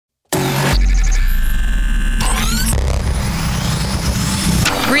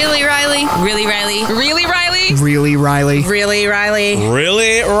Really, Riley? Really, Riley? Really, Riley? Really, Riley? Really, Riley?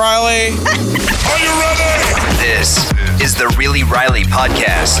 Really, Riley? Are you ready? This is the Really Riley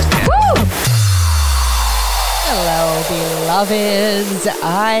podcast. Woo! Hello, beloveds.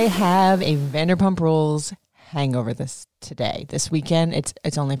 I have a Vanderpump Rules hangover this weekend.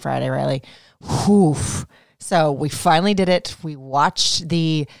 It's only Friday, Riley. Whew. So we finally did it. We watched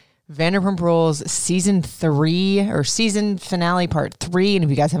the Vanderpump Rules season 3 or season finale part 3. And if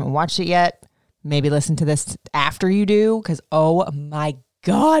you guys haven't watched it yet, maybe listen to this after you do, because oh my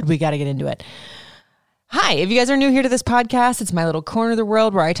God, we got to get into it. Hi, if you guys are new here to this podcast, it's my little corner of the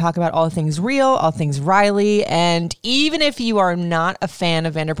world where I talk about all things real, all things Riley. And even if you are not a fan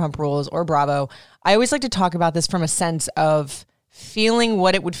of Vanderpump Rules or Bravo, I always like to talk about this from a sense of feeling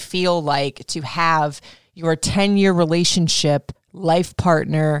what it would feel like to have your 10-year relationship, life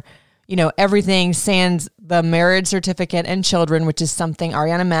partner, you know, everything sans the marriage certificate and children, which is something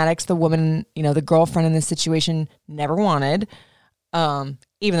Ariana Madix, the woman, you know, the girlfriend in this situation, never wanted, even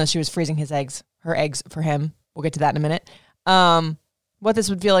though she was freezing her eggs for him. We'll get to that in a minute. What this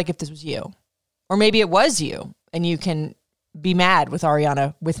would feel like if this was you. Or maybe it was you, and you can be mad with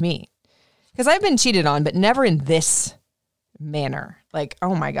Ariana with me. Because I've been cheated on, but never in this manner. Like,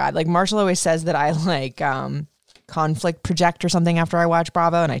 oh my God. Like, Marshall always says that I like conflict project or something after I watch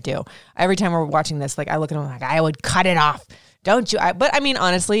Bravo, and I do. Every time we're watching this, like, I look at him like, I would cut it off. Don't you? But I mean,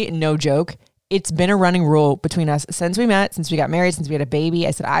 honestly, no joke. It's been a running rule between us since we met, since we got married, since we had a baby.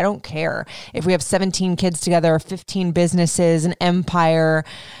 I said, I don't care if we have 17 kids together, 15 businesses, an empire,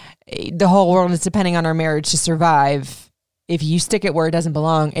 the whole world is depending on our marriage to survive. If you stick it where it doesn't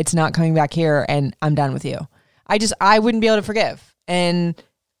belong, it's not coming back here, and I'm done with you. I wouldn't be able to forgive. And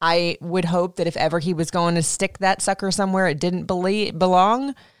I would hope that if ever he was going to stick that sucker somewhere it didn't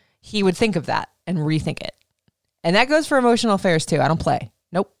belong, he would think of that and rethink it. And that goes for emotional affairs too. I don't play.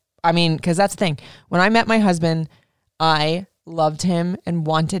 Nope. I mean, because that's the thing. When I met my husband, I loved him and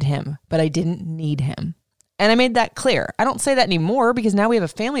wanted him, but I didn't need him. And I made that clear. I don't say that anymore because now we have a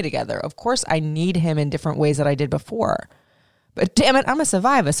family together. Of course, I need him in different ways that I did before. But damn it, I'm a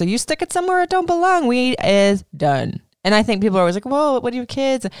survivor. So you stick it somewhere it don't belong, we is done. And I think people are always like, well, what do you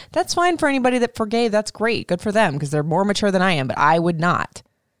kids? That's fine for anybody that forgave. That's great. Good for them because they're more mature than I am, but I would not.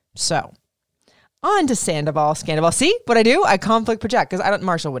 So on to Scandovol. See what I do? I conflict project because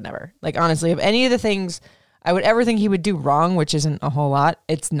Marshall would never. Like, honestly, of any of the things I would ever think he would do wrong, which isn't a whole lot,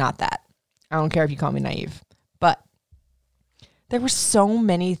 it's not that. I don't care if you call me naive. But there were so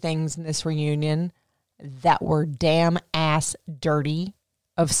many things in this reunion that were damn ass dirty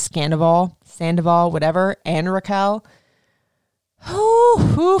of Scandovol, whatever, and Raquel.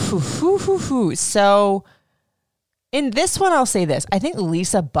 So in this one, I'll say this. I think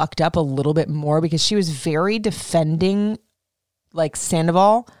Lisa bucked up a little bit more because she was very defending like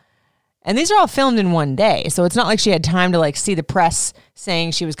Scandovol. And these are all filmed in one day. So it's not like she had time to like see the press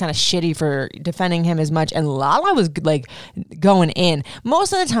saying she was kind of shitty for defending him as much. And Lala was like going in.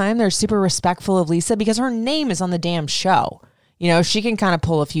 Most of the time, they're super respectful of Lisa because her name is on the damn show. You know, she can kind of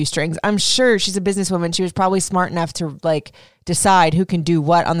pull a few strings. I'm sure she's a businesswoman. She was probably smart enough to like decide who can do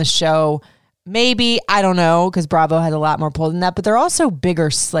what on the show. Maybe, I don't know, because Bravo has a lot more pull than that. But they're also bigger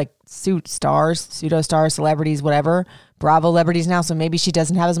like pseudo-stars, celebrities, whatever. Bravo celebrities now, so maybe she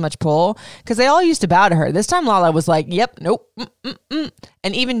doesn't have as much pull because they all used to bow to her. This time Lala was like, yep, nope,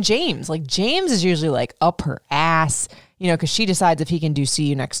 And even James is usually like up her ass, you know, because she decides if he can do See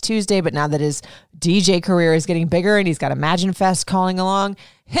You Next Tuesday, but now that his DJ career is getting bigger and he's got Imagine Fest calling along,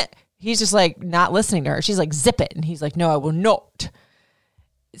 he's just like not listening to her. She's like, zip it. And he's like, no, I will not.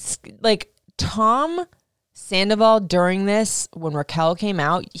 It's like Tom Sandoval during this, when Raquel came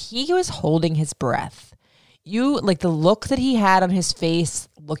out, he was holding his breath. Like the look that he had on his face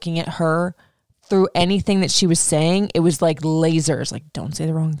looking at her through anything that she was saying, it was like lasers, like, don't say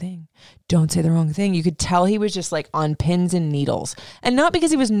the wrong thing. Don't say the wrong thing. You could tell he was just like on pins and needles. And not because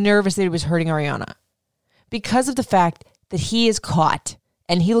he was nervous that he was hurting Ariana. Because of the fact that he is caught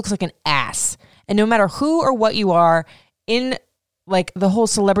and he looks like an ass. And no matter who or what you are in like the whole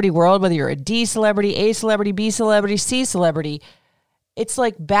celebrity world, whether you're a D celebrity, A celebrity, B celebrity, C celebrity, it's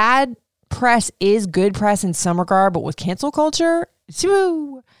like bad press is good press in some regard, but with cancel culture,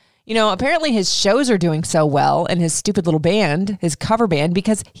 you know, apparently his shows are doing so well and his stupid little band, his cover band,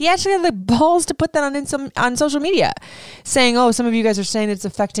 because he actually had the balls to put that on social media saying, oh, some of you guys are saying it's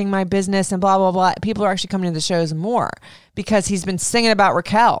affecting my business and blah, blah, blah. People are actually coming to the shows more because he's been singing about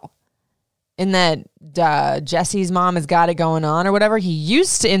Raquel in that Jesse's mom has got it going on or whatever. He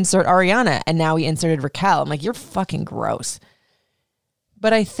used to insert Ariana and now he inserted Raquel. I'm like, you're fucking gross.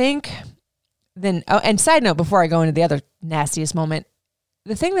 But I think then, and side note, before I go into the other nastiest moment,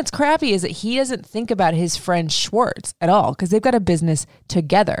 the thing that's crappy is that he doesn't think about his friend Schwartz at all because they've got a business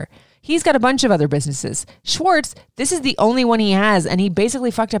together. He's got a bunch of other businesses. Schwartz, this is the only one he has, and he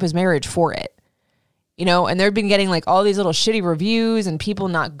basically fucked up his marriage for it. You know, and they've been getting like all these little shitty reviews and people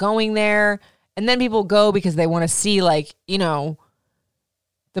not going there. And then people go because they want to see like, you know,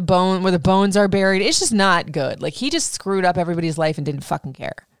 the bone where the bones are buried. It's just not good. Like he just screwed up everybody's life and didn't fucking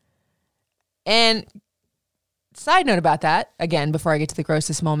care. And side note about that, again, before I get to the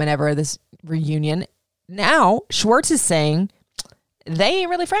grossest moment ever of this reunion, now Schwartz is saying they ain't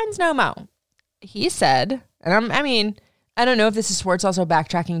really friends no more. He said, and I don't know if this is Schwartz also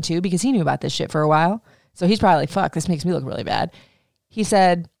backtracking too, because he knew about this shit for a while. So he's probably like, fuck, this makes me look really bad. He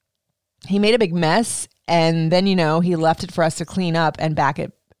said he made a big mess and then, you know, he left it for us to clean up and back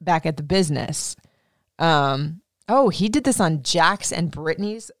at the business. He did this on Jax and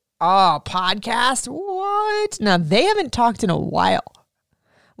Brittany's podcast. What? Now they haven't talked in a while.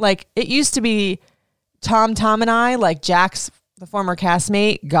 Like it used to be Tom and I, like Jax, the former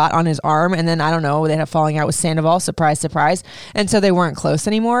castmate, got on his arm and then I don't know, they had a falling out with Scandovol, surprise, surprise. And so they weren't close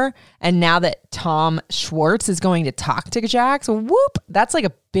anymore. And now that Tom Schwartz is going to talk to Jax, whoop, that's like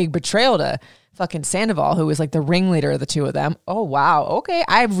a big betrayal to fucking Scandovol, who was like the ringleader of the two of them. Oh, wow. Okay.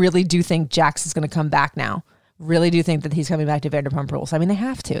 I really do think Jax is going to come back now. Really do think that he's coming back to Vanderpump Rules. I mean, they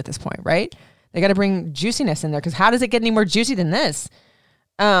have to at this point, right? They got to bring juiciness in there because how does it get any more juicy than this?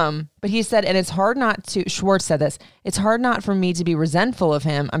 But he said, and it's hard not to, Schwartz said this, it's hard not for me to be resentful of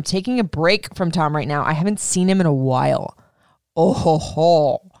him. I'm taking a break from Tom right now. I haven't seen him in a while. Oh, ho,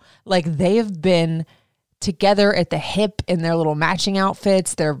 ho. Like they have been together at the hip in their little matching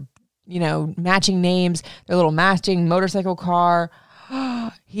outfits, their, you know, matching names, their little matching motorcycle car.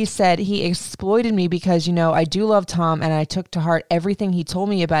 He said he exploited me because, you know, I do love Tom and I took to heart everything he told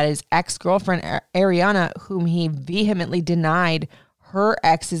me about his ex-girlfriend, Ariana, whom he vehemently denied her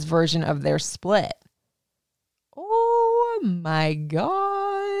ex's version of their split. Oh my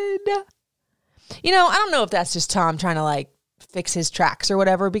God. You know, I don't know if that's just Tom trying to like fix his tracks or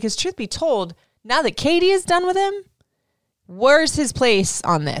whatever, because truth be told, now that Katie is done with him, where's his place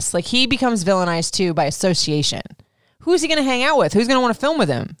on this? Like he becomes villainized too by association. Who's he going to hang out with? Who's going to want to film with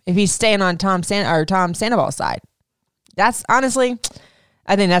him if he's staying on Tom Sandoval's side? That's honestly,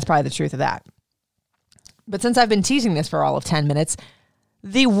 I think that's probably the truth of that. But since I've been teasing this for all of 10 minutes,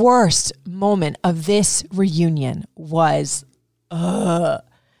 the worst moment of this reunion was Ariana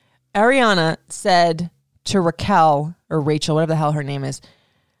said to Raquel or Rachel, whatever the hell her name is.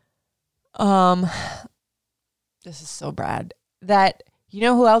 This is so bad. That, you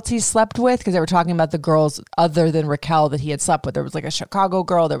know who else he slept with? Because they were talking about the girls other than Raquel that he had slept with. There was like a Chicago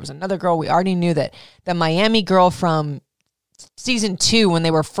girl. There was another girl. We already knew that the Miami girl from season 2, when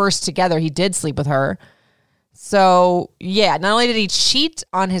they were first together, he did sleep with her. So, yeah, not only did he cheat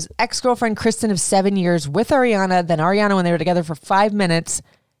on his ex-girlfriend, Kristen, of 7 years with Ariana, then Ariana, when they were together for 5 minutes,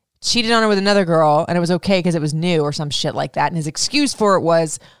 cheated on her with another girl, and it was okay because it was new or some shit like that. And his excuse for it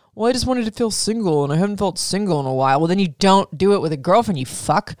was, well, I just wanted to feel single, and I haven't felt single in a while. Well, then you don't do it with a girlfriend, you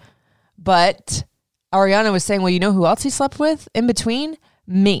fuck. But Ariana was saying, well, you know who else he slept with in between?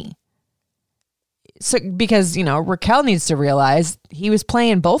 Me. So, because, you know, Raquel needs to realize he was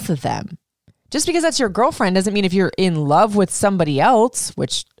playing both of them. Just because that's your girlfriend doesn't mean if you're in love with somebody else,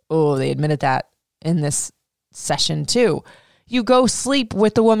 which, they admitted that in this session too, you go sleep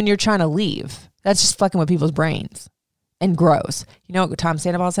with the woman you're trying to leave. That's just fucking with people's brains and gross. You know what Tom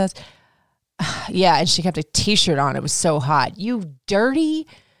Sandoval says? Yeah, and she kept a t-shirt on. It was so hot. You dirty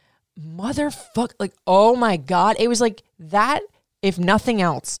motherfucker. Like, oh my God. It was like that, if nothing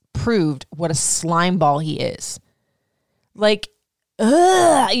else, proved what a slime ball he is. Like,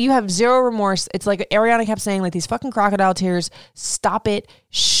 you have zero remorse. It's like Ariana kept saying, like, these fucking crocodile tears. Stop it.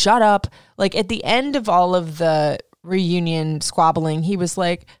 Shut up. Like at the end of all of the reunion squabbling, he was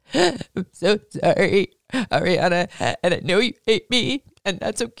like, I'm so sorry, Ariana, and I know you hate me, and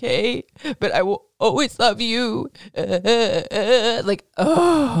that's okay, but I will always love you. And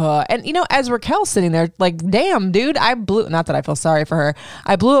you know, as Raquel's sitting there, like, damn, dude, not that I feel sorry for her.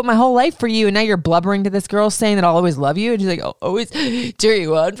 I blew up my whole life for you, and now you're blubbering to this girl saying that I'll always love you, and she's like, I'll always cheer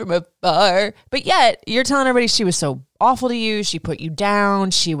you on from afar. But yet, you're telling everybody she was so awful to you, she put you down,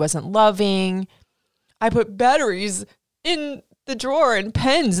 she wasn't loving. I put batteries in the drawer and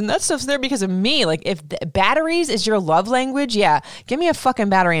pens, and that stuff's there because of me. Like, if batteries is your love language, yeah, give me a fucking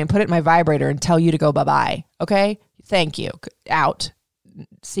battery and put it in my vibrator and tell you to go bye-bye. Okay? Thank you. Out.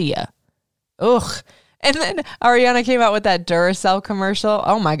 See ya. Ugh. And then Ariana came out with that Duracell commercial.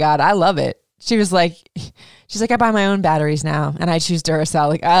 Oh my God, I love it. She's like, I buy my own batteries now and I choose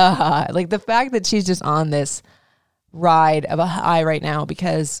Duracell. Like the fact that she's just on this ride of a high right now,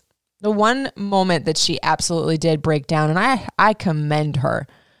 because the one moment that she absolutely did break down, and I commend her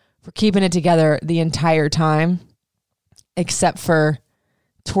for keeping it together the entire time, except for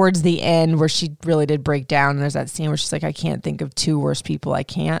towards the end where she really did break down. And there's that scene where she's like, I can't think of two worse people. I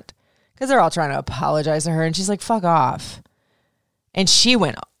can't. Because they're all trying to apologize to her. And she's like, fuck off. And she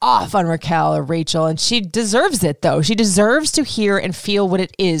went off on Raquel or Rachel. And she deserves it, though. She deserves to hear and feel what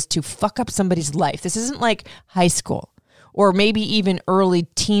it is to fuck up somebody's life. This isn't like high school or maybe even early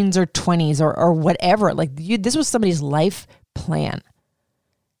teens or 20s or whatever. Like, this was somebody's life plan.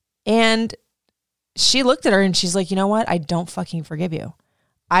 And she looked at her and she's like, you know what? I don't fucking forgive you.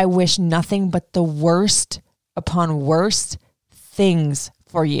 I wish nothing but the worst upon worst things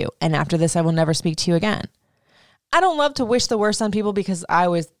for you. And after this, I will never speak to you again. I don't love to wish the worst on people because I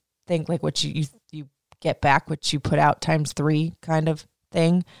always think like what you get back what you put out times 3 kind of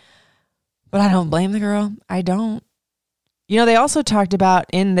thing. But I don't blame the girl. I don't. You know, they also talked about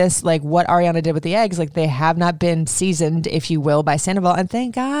in this, like what Ariana did with the eggs, like they have not been seasoned, if you will, by Scandovol. And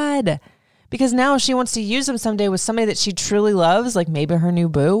thank God. Because now if she wants to use them someday with somebody that she truly loves, like maybe her new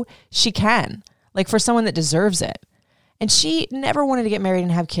boo, she can. Like for someone that deserves it. And she never wanted to get married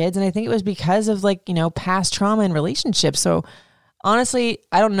and have kids. And I think it was because of like, you know, past trauma in relationships. So honestly,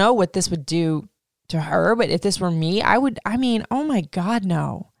 I don't know what this would do to her. But if this were me, oh my God,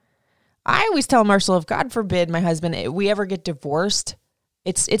 no. I always tell Marshall, if God forbid my husband, if we ever get divorced,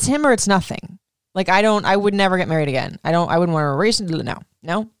 it's him or it's nothing. Like I would never get married again. I wouldn't want to erase it.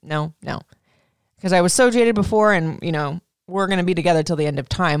 No. Because I was so jaded before, and, you know, we're going to be together till the end of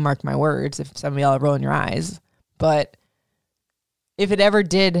time, mark my words, if some of y'all are rolling your eyes. But if it ever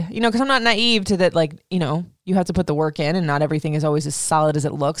did, you know, because I'm not naive to that, like, you know, you have to put the work in and not everything is always as solid as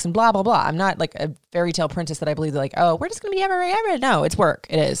it looks and blah, blah, blah. I'm not like a fairy tale princess that I believe that like, oh, we're just going to be ever. No, it's work.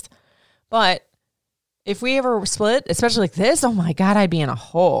 It is. But if we ever split, especially like this, oh my God, I'd be in a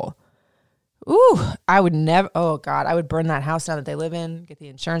hole. Ooh, I would never, oh God, I would burn that house down that they live in, get the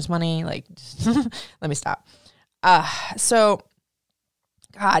insurance money. Like, let me stop. So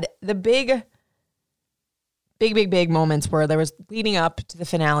God, the big moments where there was leading up to the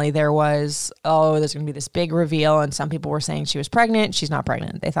finale, there was, there's going to be this big reveal. And some people were saying she was pregnant. She's not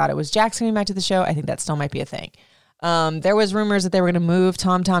pregnant. They thought it was Jax coming back to the show. I think that still might be a thing. There was rumors that they were going to move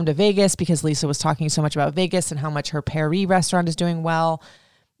Tom to Vegas because Lisa was talking so much about Vegas and how much her Paris restaurant is doing well.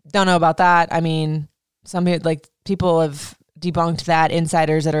 Don't know about that. I mean, people have debunked that.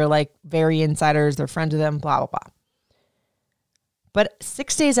 Insiders that are like very insiders, they're friends with them, blah, blah, blah. But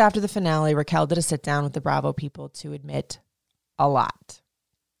 6 days after the finale, Raquel did a sit down with the Bravo people to admit a lot.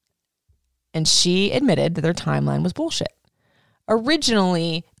 And she admitted that their timeline was bullshit.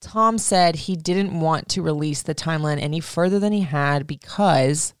 Originally, Tom said he didn't want to release the timeline any further than he had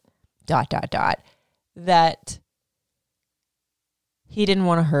because ... that he didn't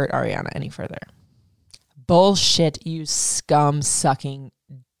want to hurt Ariana any further. Bullshit, you scum-sucking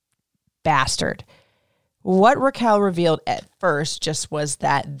bastard. What Raquel revealed at first just was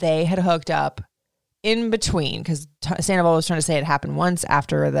that they had hooked up in between, because Scandovol was trying to say it happened once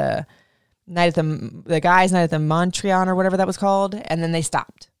after the night at the guys' night at the Montreal or whatever that was called, and then they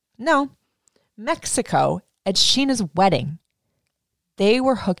stopped. No. Mexico, at Sheena's wedding, they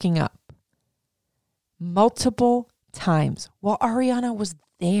were hooking up multiple times while Ariana was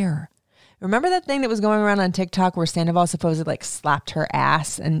there. Remember that thing that was going around on TikTok where Scandovol supposedly like slapped her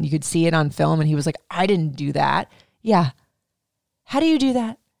ass and you could see it on film and he was like, I didn't do that. Yeah. How do you do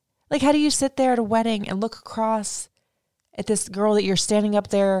that? Like, how do you sit there at a wedding and look across at this girl that you're standing up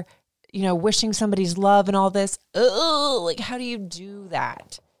there, you know, wishing somebody's love and all this? Ugh, like, how do you do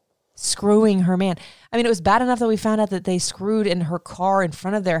that? Screwing her man. I mean, it was bad enough that we found out that they screwed in her car in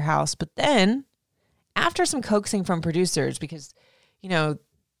front of their house. But then after some coaxing from producers, because, you know,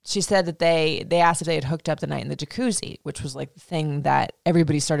 she said that they asked if they had hooked up the night in the jacuzzi, which was like the thing that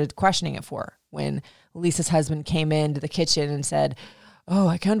everybody started questioning it for when Lisa's husband came into the kitchen and said, oh,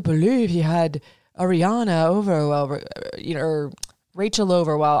 I can't believe you had Ariana over while, you know, or Rachel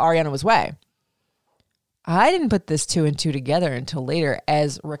over while Ariana was away. I didn't put this 2 and 2 together until later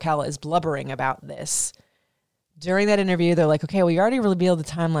as Raquel is blubbering about this. During that interview, they're like, okay, well, you already revealed the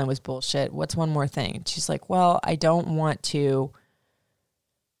timeline was bullshit. What's one more thing? And she's like, well, I don't want to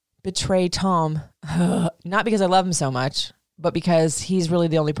betray Tom, not because I love him so much, but because he's really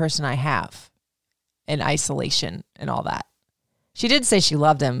the only person I have in isolation and all that. She did say she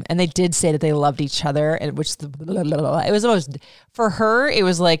loved him, and they did say that they loved each other, and which it was almost, for her, it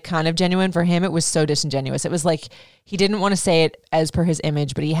was like kind of genuine. For him, it was so disingenuous. It was like he didn't want to say it as per his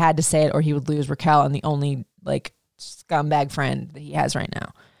image, but he had to say it or he would lose Raquel and the only like scumbag friend that he has right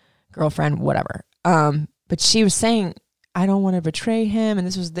now, girlfriend, whatever. But But she was saying, I don't want to betray him. And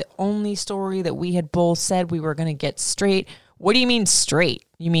this was the only story that we had both said we were going to get straight. What do you mean straight?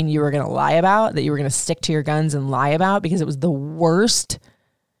 You mean you were going to lie about, that you were going to stick to your guns and lie about because it was the worst?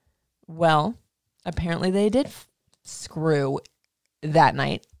 Well, apparently they did screw that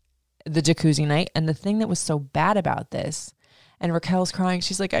night, the jacuzzi night. And the thing that was so bad about this, and Raquel's crying,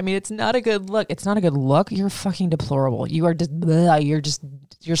 she's like, I mean, it's not a good look. It's not a good look. You're fucking deplorable. You are just,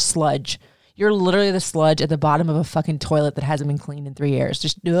 you're sludge. You're literally the sludge at the bottom of a fucking toilet that hasn't been cleaned in 3 years.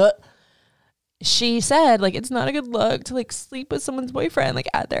 Just, she said, like, it's not a good look to like sleep with someone's boyfriend, like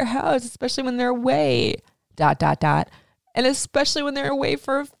at their house, especially when they're away, ... And especially when they're away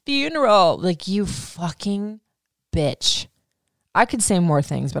for a funeral. Like, you fucking bitch. I could say more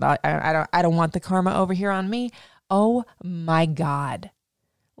things, but I don't want the karma over here on me. Oh my God.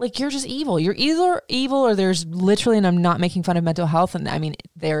 Like, you're just evil. You're either evil or there's literally, and I'm not making fun of mental health. And I mean,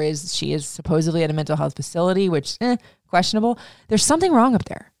 she is supposedly at a mental health facility, which, questionable. There's something wrong up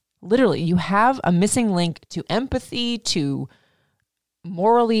there. Literally, you have a missing link to empathy, to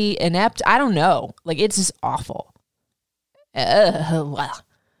morally inept. I don't know. Like, it's just awful.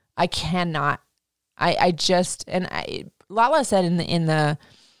 I cannot. Lala said in the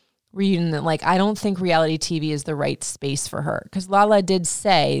reunion that, like, I don't think reality TV is the right space for her. Because Lala did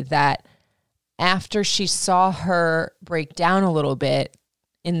say that after she saw her break down a little bit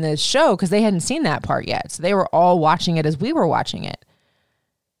in the show, because they hadn't seen that part yet, so they were all watching it as we were watching it.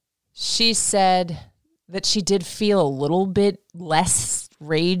 She said that she did feel a little bit less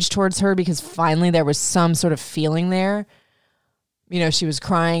rage towards her because finally there was some sort of feeling there. You know, she was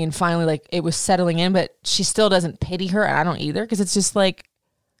crying and finally, like, it was settling in, but she still doesn't pity her. I don't either, because it's just like,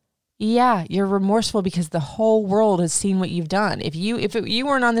 yeah, you're remorseful because the whole world has seen what you've done. If you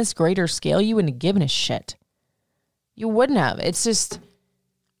weren't on this greater scale, you wouldn't have given a shit. You wouldn't have. It's just,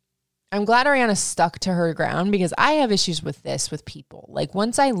 I'm glad Ariana stuck to her ground, because I have issues with this with people. Like,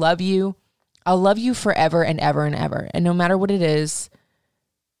 once I love you, I'll love you forever and ever and ever. And no matter what it is,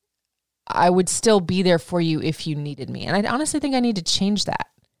 I would still be there for you if you needed me. And I honestly think I need to change that.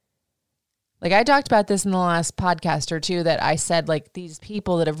 Like, I talked about this in the last podcast or two, that I said, like, these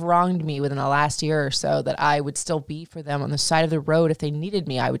people that have wronged me within the last year or so, that I would still be for them on the side of the road. If they needed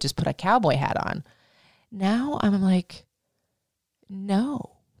me, I would just put a cowboy hat on. Now I'm like,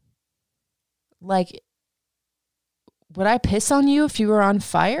 no. Like, would I piss on you if you were on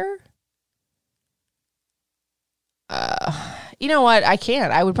fire? You know what? I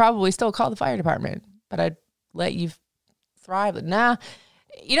can't. I would probably still call the fire department, but I'd let you thrive. Nah.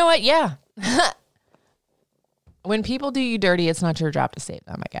 You know what? Yeah. When people do you dirty, it's not your job to save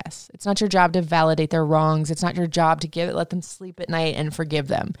them, I guess. It's not your job to validate their wrongs. It's not your job to let them sleep at night and forgive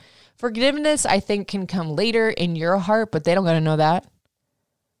them. Forgiveness, I think, can come later in your heart, but they don't got to know that.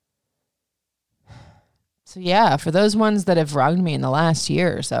 So yeah, for those ones that have wronged me in the last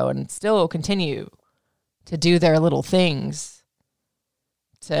year or so and still continue to do their little things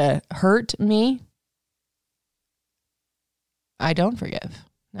to hurt me, I don't forgive.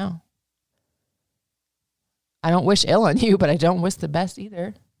 No. I don't wish ill on you, but I don't wish the best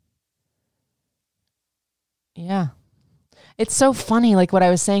either. Yeah. It's so funny, like what I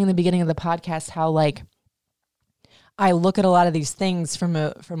was saying in the beginning of the podcast, how, like, I look at a lot of these things from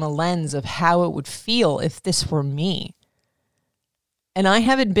a lens of how it would feel if this were me. And I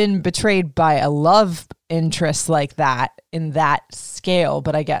haven't been betrayed by a love interest like that in that scale.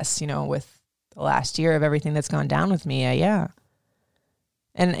 But I guess, you know, with the last year of everything that's gone down with me, yeah.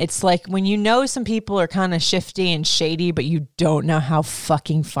 And it's like when you know some people are kind of shifty and shady, but you don't know how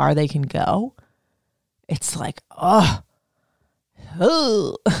fucking far they can go. It's like, oh.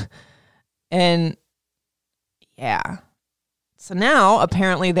 And yeah. So now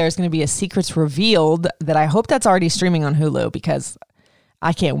apparently there's going to be a Secrets Revealed that I hope that's already streaming on Hulu, because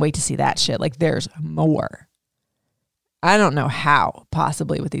I can't wait to see that shit. Like, there's more. I don't know how,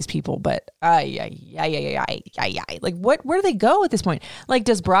 possibly, with these people, but like, where do they go at this point? Like,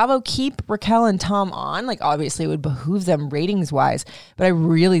 does Bravo keep Raquel and Tom on? Like, obviously it would behoove them ratings wise, but I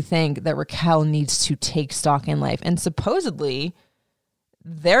really think that Raquel needs to take stock in life. And supposedly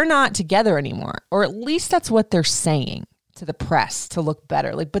they're not together anymore, or at least that's what they're saying to the press to look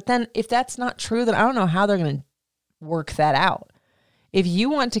better. Like, but then if that's not true, then I don't know how they're going to work that out. If you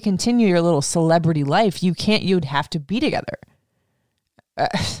want to continue your little celebrity life, you'd have to be together.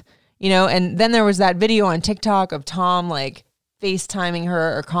 You know, and then there was that video on TikTok of Tom, like, FaceTiming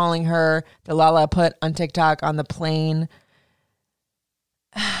her or calling her, that Lala put on TikTok on the plane.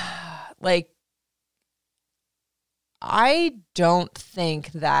 Like, I don't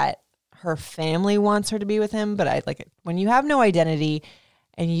think that her family wants her to be with him, but I like it when you have no identity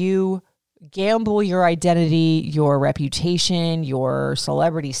and you gamble your identity, your reputation, your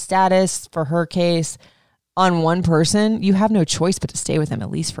celebrity status, for her case, on one person, you have no choice but to stay with him at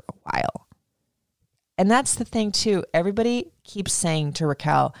least for a while. And that's the thing too. Everybody keeps saying to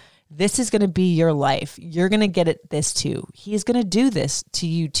Raquel, this is going to be your life. You're going to get it this too. He's going to do this to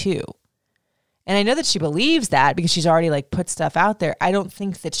you too. And I know that she believes that because she's already like put stuff out there. I don't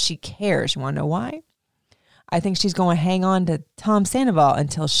think that she cares. You want to know why? I think she's going to hang on to Tom Sandoval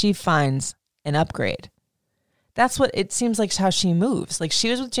until she finds an upgrade. That's what it seems like how she moves. Like she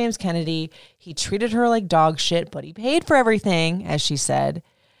was with James Kennedy. He treated her like dog shit, but he paid for everything, as she said.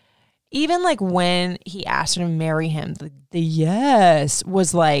 Even like when he asked her to marry him, the yes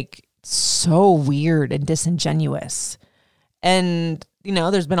was like so weird and disingenuous. And, you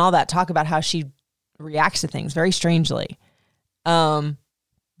know, there's been all that talk about how she reacts to things very strangely. But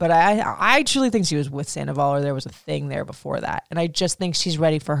I truly think she was with Sandoval, or there was a thing there before that. And I just think she's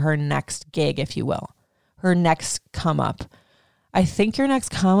ready for her next gig, if you will. Her next come up. I think your next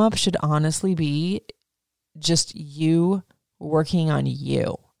come up should honestly be just you working on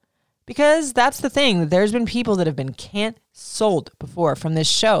you. Because that's the thing. There's been people that have been canceled before from this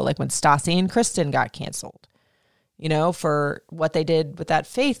show, like when Stassi and Kristen got canceled, you know, for what they did with that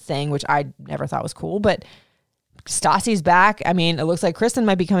Faith thing, which I never thought was cool. But Stassi's back. I mean, it looks like Kristen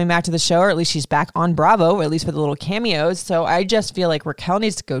might be coming back to the show, or at least she's back on Bravo, or at least with the little cameos. So I just feel like Raquel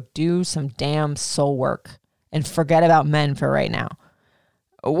needs to go do some damn soul work and forget about men for right now.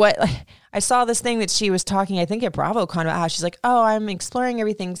 I saw this thing that she was talking, I think at BravoCon, about how she's like, oh, I'm exploring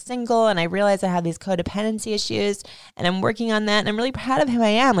everything single, and I realize I have these codependency issues, and I'm working on that, and I'm really proud of who I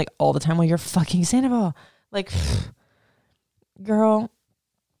am. Like, all the time while you're fucking Sandoval. Like, girl,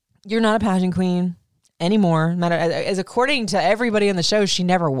 you're not a pageant queen anymore. Matter as according to everybody on the show, she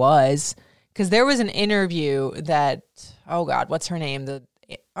never was. Because there was an interview that, oh God, what's her name?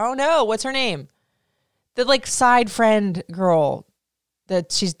 What's her name? The like side friend girl.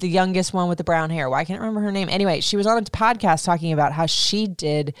 That she's the youngest one with the brown hair. Why can't I remember her name? Anyway, she was on a podcast talking about how she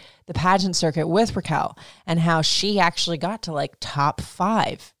did the pageant circuit with Raquel and how she actually got to like top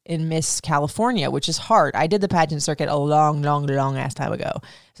 5 in Miss California, which is hard. I did the pageant circuit a long ass time ago.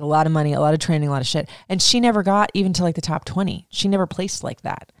 It's a lot of money, a lot of training, a lot of shit. And she never got even to like the top 20. She never placed like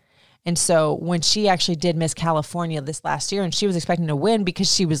that. And so when she actually did Miss California this last year, and she was expecting to win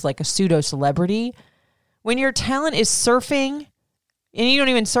because she was like a pseudo celebrity, when your talent is surfing and you don't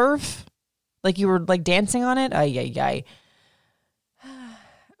even surf, like you were like dancing on it.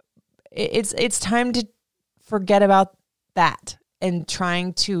 It's time to forget about that and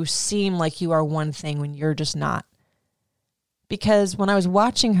trying to seem like you are one thing when you're just not. Because when I was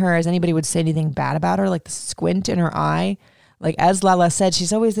watching her, as anybody would say anything bad about her, like the squint in her eye, like as Lala said,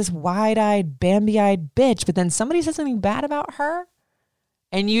 she's always this wide-eyed, Bambi-eyed bitch. But then somebody says something bad about her,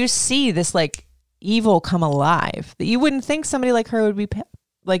 and you see this like evil come alive that you wouldn't think somebody like her would be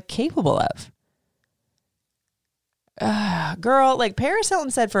like capable of. Girl, like Paris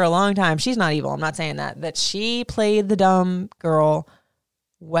Hilton said for a long time, she's not evil. I'm not saying that she played the dumb girl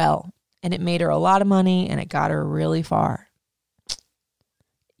well, and it made her a lot of money and it got her really far.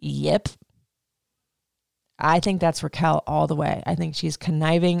 Yep. I think that's Raquel all the way. I think she's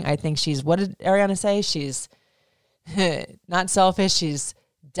conniving. I think she's, what did Ariana say? She's not selfish. She's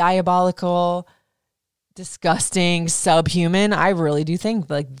diabolical, disgusting, subhuman. I really do think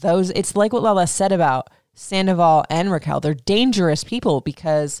like those, it's like what Lala said about Sandoval and Raquel. They're dangerous people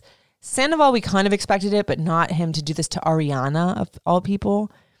because Sandoval, we kind of expected it, but not him to do this to Ariana of all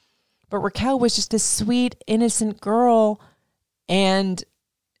people. But Raquel was just this sweet, innocent girl, and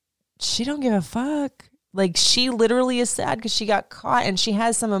she don't give a fuck. Like, she literally is sad because she got caught, and she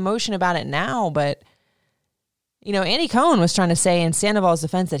has some emotion about it now, but you know, Andy Cohen was trying to say in Sandoval's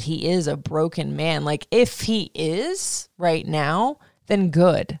defense that he is a broken man. Like, if he is right now, then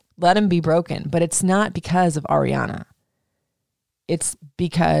good. Let him be broken. But it's not because of Ariana. It's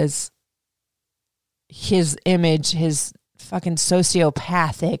because his image, his fucking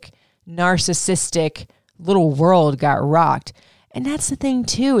sociopathic, narcissistic little world got rocked. And that's the thing,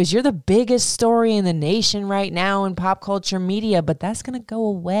 too, is you're the biggest story in the nation right now in pop culture media, but that's going to go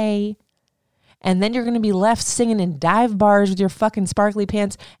away. And then you're going to be left singing in dive bars with your fucking sparkly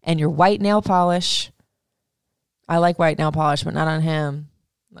pants and your white nail polish. I like white nail polish, but not on him.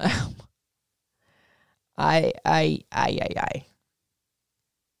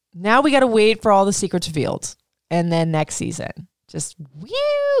 Now we got to wait for all the secrets revealed. And then next season, just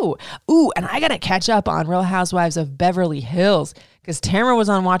whew. Ooh, and I got to catch up on Real Housewives of Beverly Hills because Tamara was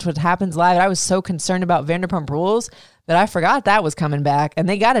on Watch What Happens Live. And I was so concerned about Vanderpump Rules that I forgot that was coming back. And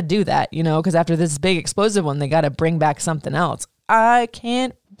they got to do that, you know, because after this big explosive one, they got to bring back something else. I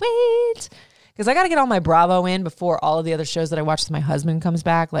can't wait. Because I got to get all my Bravo in before all of the other shows that I watch with my husband comes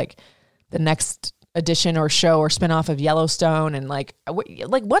back, like the next edition or show or spinoff of Yellowstone. And like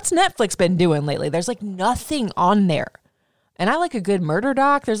what's Netflix been doing lately? There's like nothing on there. And I like a good murder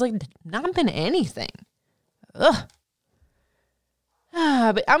doc. There's like not been anything. Ugh.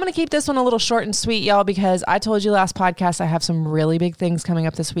 But I'm going to keep this one a little short and sweet, y'all, because I told you last podcast I have some really big things coming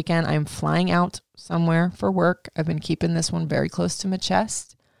up this weekend. I'm flying out somewhere for work. I've been keeping this one very close to my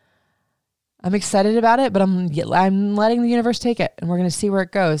chest. I'm excited about it, but I'm letting the universe take it, and we're going to see where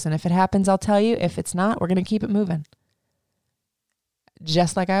it goes. And if it happens, I'll tell you. If it's not, we're going to keep it moving.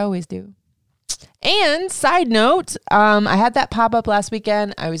 Just like I always do. And side note, I had that pop-up last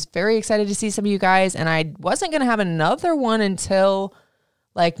weekend. I was very excited to see some of you guys, and I wasn't going to have another one until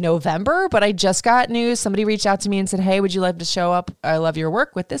like November, but I just got news. Somebody reached out to me and said, hey, would you like to show up? I love your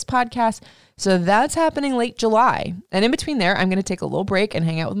work with this podcast. So that's happening late July. And in between there, I'm going to take a little break and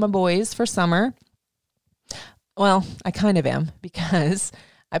hang out with my boys for summer. Well, I kind of am, because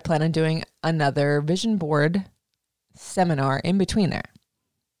I plan on doing another vision board seminar in between there.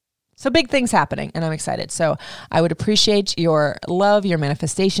 So big things happening, and I'm excited. So I would appreciate your love, your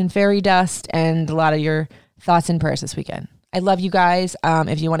manifestation, fairy dust, and a lot of your thoughts and prayers this weekend. I love you guys.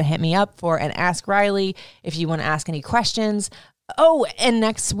 If you want to hit me up for an Ask Riley, if you want to ask any questions. Oh, and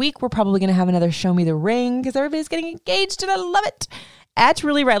next week, we're probably going to have another Show Me the Ring, because everybody's getting engaged, and I love it. At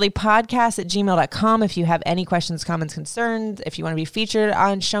reallyrileypodcast@gmail.com if you have any questions, comments, concerns, if you want to be featured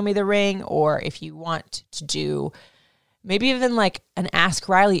on Show Me the Ring, or if you want to do maybe even like an Ask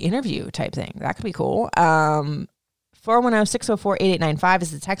Riley interview type thing. That could be cool. 410-604-8895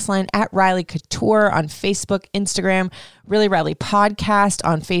 is the text line. At Riley Couture on Facebook, Instagram. Really Riley Podcast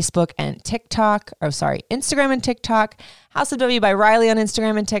on Facebook and TikTok. Oh, sorry, Instagram and TikTok. House of W by Riley on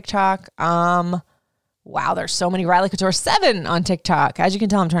Instagram and TikTok. Wow, there's so many. Riley Couture 7 on TikTok. As you can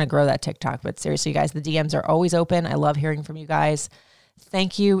tell, I'm trying to grow that TikTok. But seriously, you guys, the DMs are always open. I love hearing from you guys.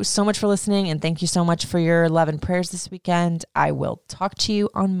 Thank you so much for listening, and thank you so much for your love and prayers this weekend. I will talk to you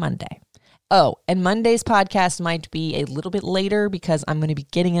on Monday. Oh, and Monday's podcast might be a little bit later, because I'm going to be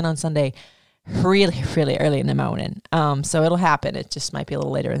getting in on Sunday really, really early in the morning. So it'll happen. It just might be a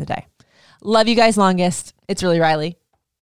little later in the day. Love you guys longest. It's Really Riley.